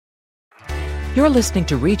You're listening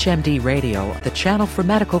to ReachMD Radio, the channel for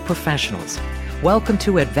medical professionals. Welcome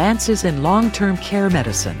to Advances in Long-Term Care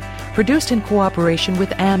Medicine, produced in cooperation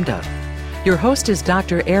with AMDA. Your host is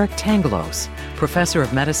Dr. Eric Tangalos, professor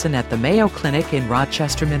of medicine at the Mayo Clinic in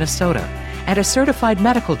Rochester, Minnesota, and a certified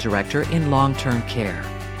medical director in long-term care.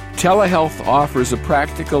 Telehealth offers a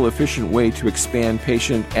practical, efficient way to expand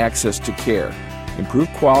patient access to care, improve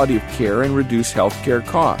quality of care, and reduce healthcare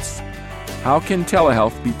costs. How can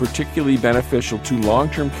telehealth be particularly beneficial to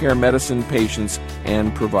long-term care medicine patients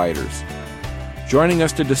and providers? Joining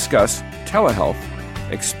us to discuss telehealth,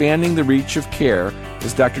 expanding the reach of care,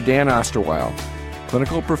 is Dr. Dan Osterweil,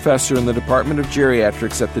 clinical professor in the Department of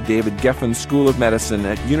Geriatrics at the David Geffen School of Medicine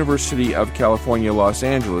at University of California, Los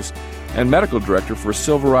Angeles, and medical director for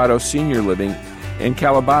Silverado Senior Living in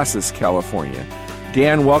Calabasas, California.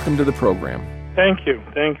 Dan, welcome to the program. Thank you.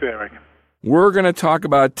 Thank you, Eric. We're going to talk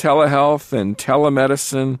about telehealth and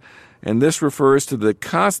telemedicine, and this refers to the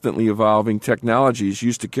constantly evolving technologies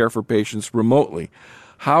used to care for patients remotely.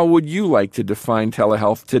 How would you like to define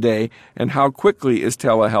telehealth today, and how quickly is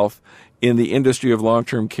telehealth in the industry of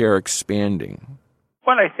long-term care expanding?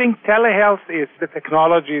 Well, I think telehealth is the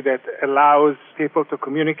technology that allows people to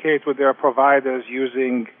communicate with their providers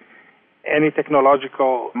using any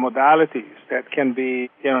technological modalities. That can be,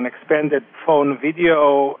 an expanded phone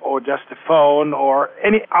video or just a phone, or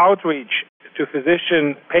any outreach to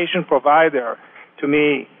physician, patient, provider, to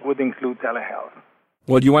me, would include telehealth.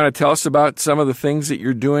 Well, do you want to tell us about some of the things that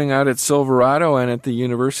you're doing out at Silverado and at the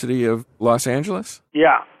University of Los Angeles?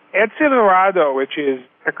 Yeah. At Silverado, which is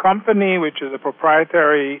a company, which is a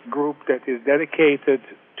proprietary group that is dedicated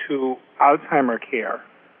to Alzheimer care,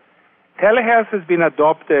 telehealth has been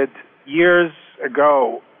adopted years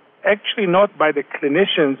ago, actually not by the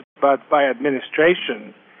clinicians, but by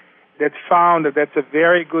administration, that found that that's a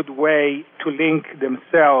very good way to link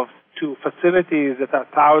themselves to facilities that are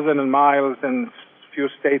thousands of miles and few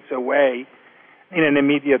states away in an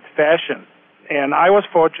immediate fashion. And I was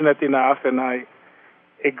fortunate enough, and I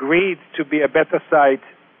agreed to be a beta site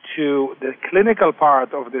to the clinical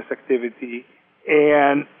part of this activity,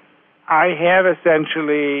 and I have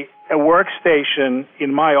essentially a workstation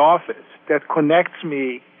in my office that connects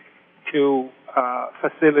me to a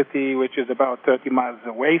facility which is about 30 miles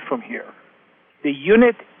away from here. The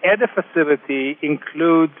unit at the facility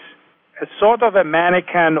includes a sort of a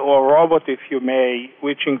mannequin or robot, if you may,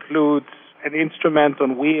 which includes an instrument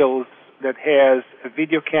on wheels that has a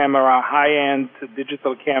video camera, high-end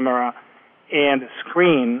digital camera, and a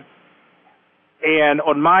screen. And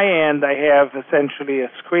on my end, I have essentially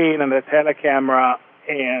a screen and a telecamera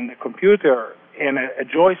and a computer and a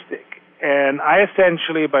joystick. And I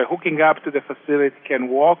essentially, by hooking up to the facility, can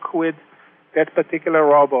walk with that particular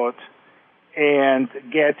robot and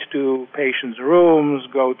get to patients' rooms,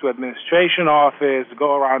 go to administration office,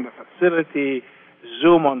 go around the facility,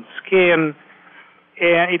 zoom on skin.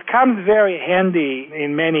 And it comes very handy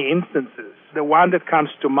in many instances. The one that comes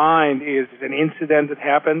to mind is an incident that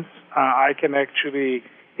happens. I can actually,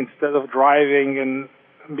 instead of driving and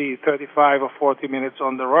be 35 or 40 minutes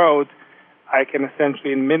on the road, I can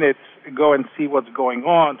essentially in minutes go and see what's going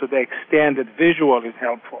on, to the extent that visual is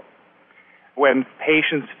helpful. When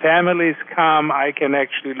patients' families come, I can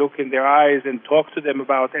actually look in their eyes and talk to them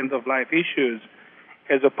about end-of-life issues,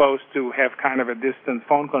 as opposed to have kind of a distant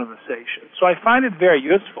phone conversation. So I find it very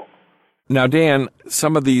useful. Now, Dan,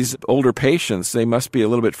 some of these older patients, they must be a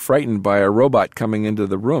little bit frightened by a robot coming into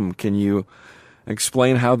the room. Can you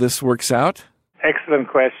explain how this works out? Excellent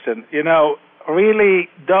question. Really,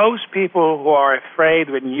 those people who are afraid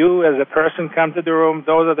when you as a person come to the room,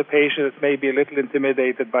 those are the patients that may be a little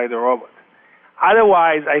intimidated by the robot.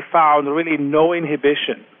 Otherwise, I found really no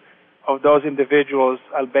inhibition of those individuals,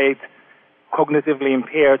 albeit cognitively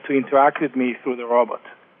impaired, to interact with me through the robot.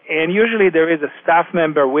 And usually there is a staff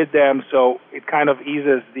member with them, so it kind of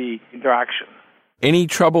eases the interaction. Any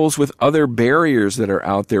troubles with other barriers that are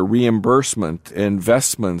out there, reimbursement,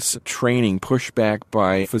 investments, training, pushback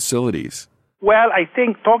by facilities? Well, I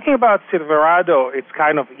think talking about Silverado, it's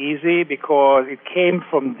kind of easy because it came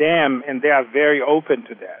from them and they are very open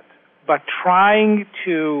to that. But trying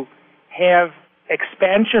to have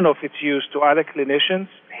expansion of its use to other clinicians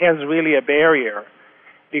has really a barrier,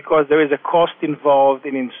 because there is a cost involved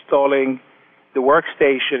in installing the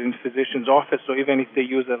workstation in physician's office, or even if they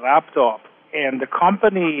use a laptop. And the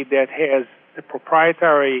company that has the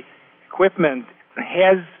proprietary equipment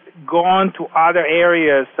has gone to other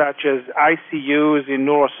areas such as ICUs in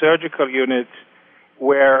neurosurgical units,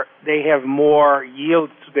 where they have more yield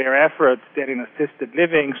to their efforts than in assisted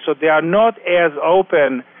living. So they are not as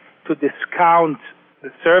open to discount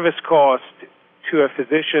the service cost to a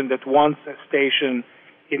physician that wants a station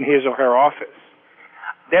in his or her office.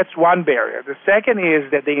 That's one barrier. The second is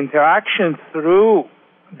that the interaction through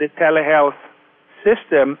the telehealth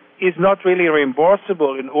system is not really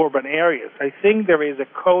reimbursable in urban areas. I think there is a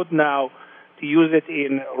code now to use it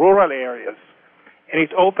in rural areas, and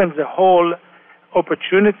it opens a whole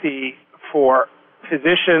opportunity for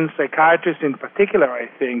physicians, psychiatrists in particular, I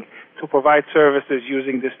think, to provide services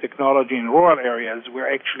using this technology in rural areas where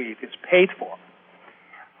actually it is paid for.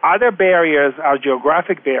 Other barriers are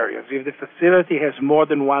geographic barriers. If the facility has more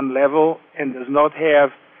than one level and does not have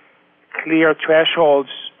clear thresholds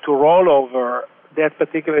to roll over, that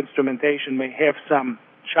particular instrumentation may have some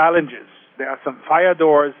challenges. There are some fire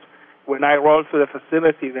doors when I roll through the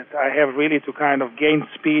facility that I have really to kind of gain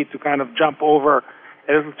speed, to kind of jump over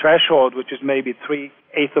a little threshold, which is maybe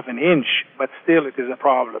 3/8 of an inch, but still it is a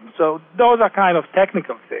problem. So those are kind of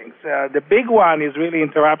technical things. The big one is really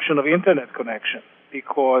interruption of internet connection,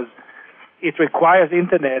 because it requires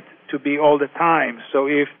internet to be all the time. So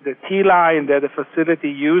if the T-line that the facility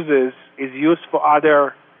uses is used for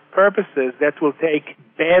other purposes, that will take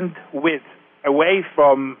bandwidth away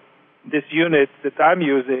from this unit that I'm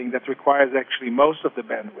using that requires actually most of the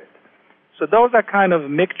bandwidth. So those are kind of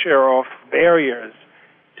mixture of barriers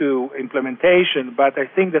to implementation, but I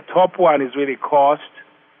think the top one is really cost.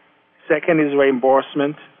 Second is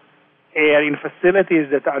reimbursement. And in facilities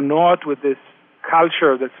that are not with this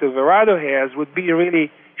culture that Silverado has, would be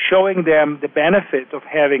really showing them the benefit of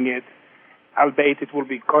having it, albeit it will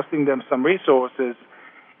be costing them some resources,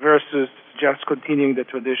 versus just continuing the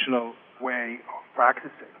traditional way of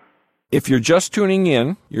practicing. If you're just tuning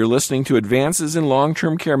in, you're listening to Advances in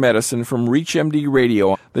Long-Term Care Medicine from ReachMD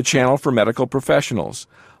Radio, the channel for medical professionals.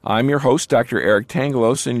 I'm your host, Dr. Eric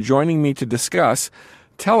Tangalos, and joining me to discuss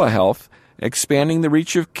telehealth, expanding the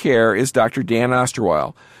reach of care, is Dr. Dan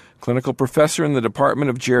Osterweil, clinical professor in the Department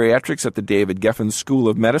of Geriatrics at the David Geffen School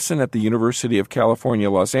of Medicine at the University of California,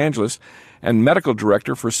 Los Angeles, and medical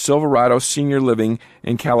director for Silverado Senior Living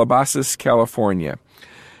in Calabasas, California.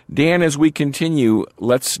 Dan, as we continue,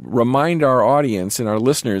 let's remind our audience and our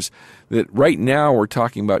listeners that right now we're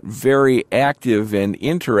talking about very active and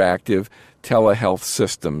interactive telehealth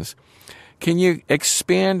systems. Can you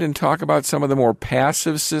expand and talk about some of the more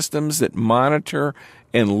passive systems that monitor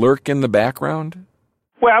and lurk in the background?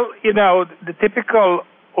 Well, the typical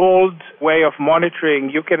old way of monitoring,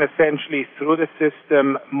 you can essentially, through the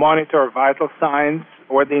system, monitor vital signs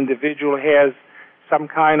where the individual has some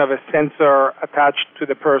kind of a sensor attached to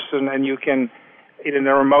the person, and you can, in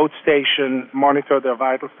a remote station, monitor their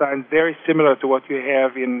vital signs, very similar to what you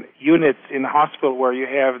have in units in a hospital where you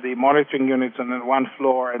have the monitoring units on one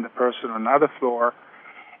floor and the person on another floor.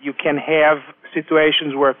 You can have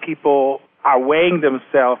situations where people are weighing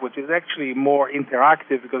themselves, which is actually more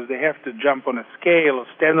interactive because they have to jump on a scale or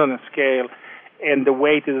stand on a scale, and the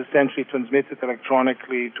weight is essentially transmitted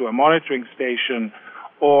electronically to a monitoring station,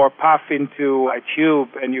 or puff into a tube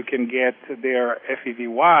and you can get their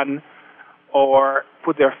FEV1, or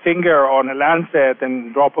put their finger on a lancet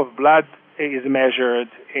and a drop of blood is measured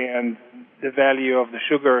and the value of the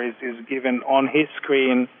sugar is given on his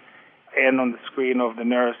screen and on the screen of the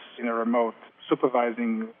nurse in a remote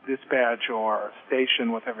supervising dispatch or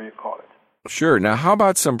station, whatever you call it. Sure. Now, how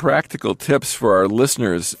about some practical tips for our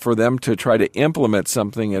listeners for them to try to implement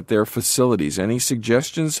something at their facilities? Any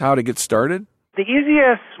suggestions how to get started? The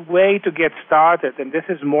easiest way to get started, and this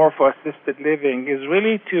is more for assisted living, is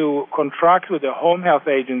really to contract with a home health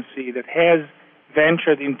agency that has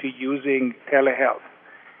ventured into using telehealth.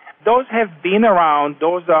 Those have been around.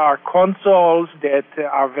 Those are consoles that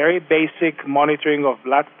are very basic monitoring of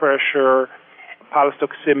blood pressure, pulse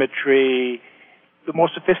oximetry. The more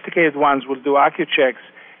sophisticated ones will do AccuChecks.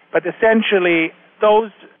 But essentially,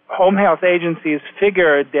 those home health agencies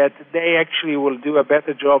figure that they actually will do a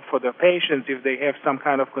better job for their patients if they have some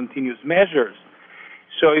kind of continuous measures.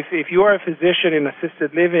 So if you are a physician in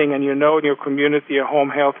assisted living and you know in your community a home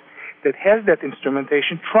health that has that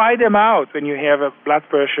instrumentation, try them out when you have a blood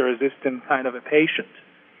pressure resistant kind of a patient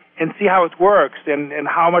and see how it works and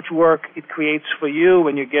how much work it creates for you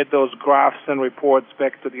when you get those graphs and reports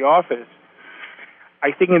back to the office.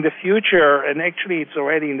 I think in the future, and actually it's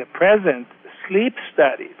already in the present, sleep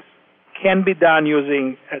studies can be done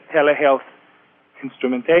using telehealth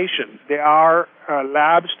instrumentation. There are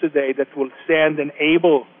labs today that will send an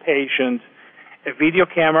able patient a video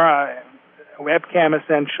camera, a webcam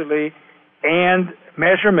essentially, and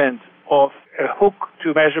measurement of a hook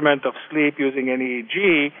to measurement of sleep using an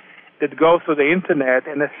EEG that go through the internet,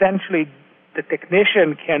 and essentially the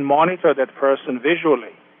technician can monitor that person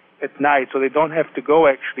visually at night, so they don't have to go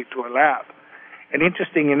actually to a lab. And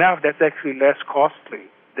interesting enough, that's actually less costly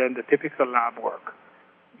than the typical lab work,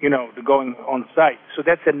 the going on site. So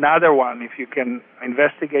that's another one. If you can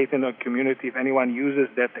investigate in the community, if anyone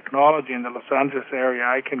uses that technology in the Los Angeles area,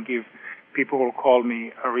 I can give people who call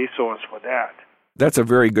me a resource for that. That's a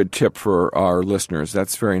very good tip for our listeners.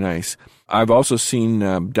 That's very nice. I've also seen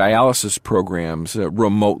dialysis programs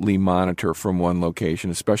remotely monitor from one location,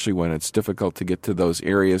 especially when it's difficult to get to those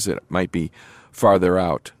areas that might be farther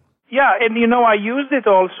out. Yeah, and I used it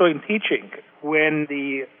also in teaching. When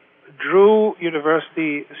the Drew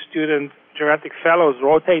University student geriatric fellows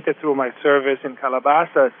rotated through my service in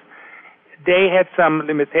Calabasas, they had some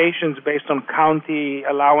limitations based on county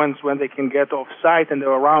allowance when they can get off-site, and they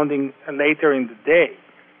were rounding later in the day.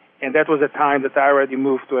 And that was a time that I already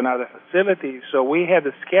moved to another facility. So we had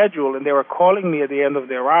a schedule, and they were calling me at the end of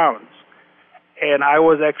their rounds. And I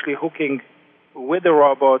was actually hooking with the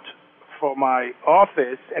robot for my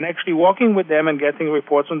office and actually walking with them and getting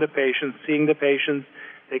reports on the patients, seeing the patients.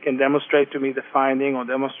 They can demonstrate to me the finding or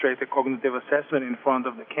demonstrate a cognitive assessment in front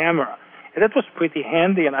of the camera. And that was pretty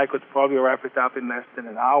handy, and I could probably wrap it up in less than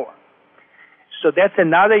an hour. So that's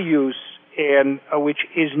another use, and which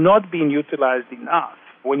is not being utilized enough.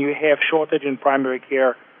 When you have shortage in primary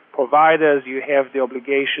care providers, you have the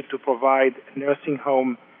obligation to provide nursing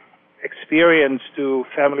home experience to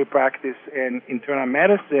family practice and internal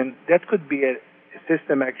medicine. That could be a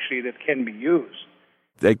system actually that can be used.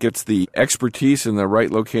 That gets the expertise in the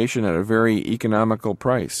right location at a very economical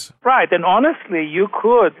price. Right, and honestly, you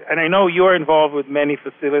could, and I know you're involved with many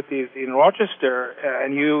facilities in Rochester,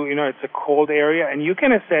 and it's a cold area, and you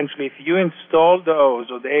can essentially, if you install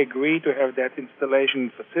those or they agree to have that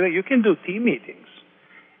installation facility, you can do team meetings,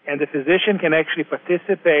 and the physician can actually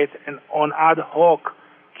participate on ad hoc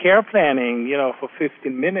care planning, for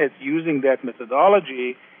 15 minutes using that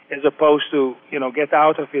methodology, as opposed to, get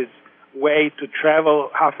out of his way to travel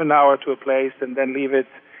half an hour to a place and then leave it,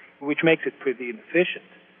 which makes it pretty inefficient.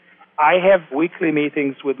 I have weekly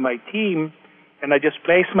meetings with my team, and I just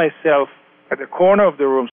place myself at the corner of the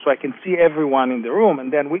room so I can see everyone in the room,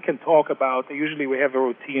 and then we can talk about, usually we have a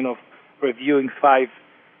routine of reviewing 5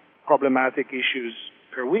 problematic issues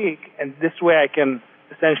per week, and this way I can,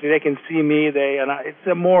 essentially they can see me, it's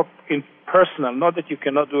a more impersonal, not that you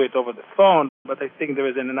cannot do it over the phone, but I think there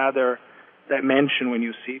is another dimension when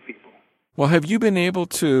you see people. Well, have you been able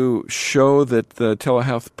to show that the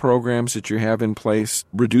telehealth programs that you have in place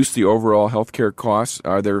reduce the overall healthcare costs?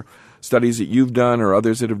 Are there studies that you've done or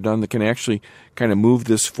others that have done that can actually kind of move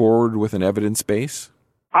this forward with an evidence base?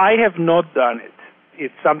 I have not done it.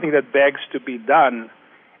 It's something that begs to be done.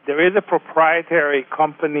 There is a proprietary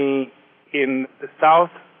company in the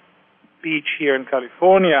South Beach here in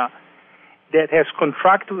California that has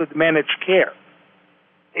contracted with managed care.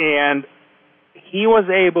 And he was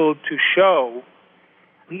able to show,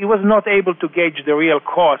 he was not able to gauge the real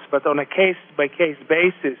cost, but on a case-by-case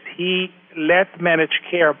basis, he let managed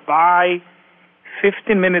care buy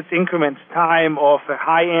 15 minutes increments time of a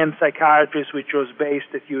high-end psychiatrist which was based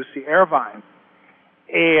at UC Irvine.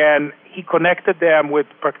 And he connected them with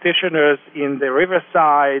practitioners in the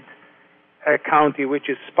Riverside County, which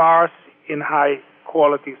is sparse in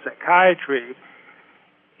high-quality psychiatry.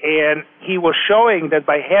 And he was showing that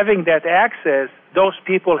by having that access, those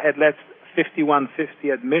people had less 5150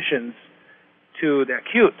 admissions to the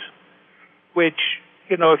acute, which,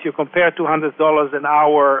 if you compare $200 an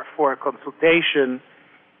hour for a consultation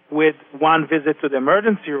with one visit to the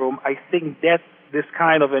emergency room, I think that this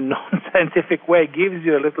kind of a non-scientific way gives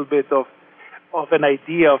you a little bit of an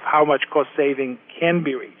idea of how much cost saving can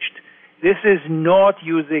be reached. This is not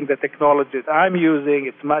using the technology that I'm using.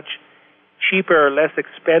 It's much cheaper, less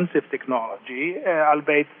expensive technology,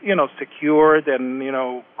 albeit, secured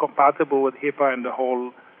and, compatible with HIPAA and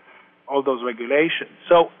all those regulations.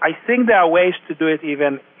 So I think there are ways to do it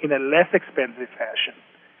even in a less expensive fashion.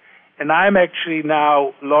 And I'm actually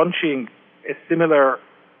now launching a similar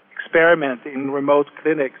experiment in remote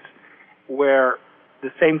clinics where the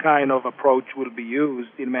same kind of approach will be used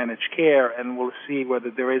in managed care, and we'll see whether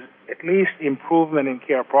there is at least improvement in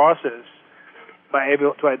care process by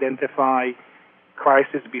able to identify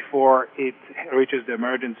crisis before it reaches the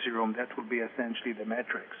emergency room. That will be essentially the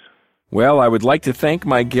metrics. Well, I would like to thank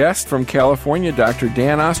my guest from California, Dr.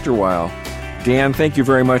 Dan Osterweil. Dan, thank you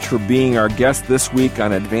very much for being our guest this week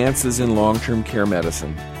on Advances in Long-Term Care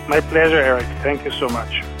Medicine. My pleasure, Eric. Thank you so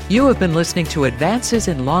much. You have been listening to Advances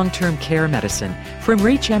in Long-Term Care Medicine from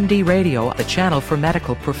ReachMD Radio, the channel for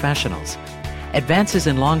medical professionals. Advances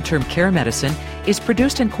in Long-Term Care Medicine is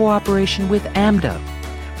produced in cooperation with AMDA.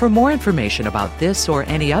 For more information about this or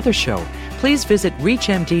any other show, please visit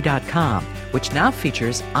ReachMD.com, which now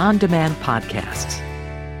features on-demand podcasts.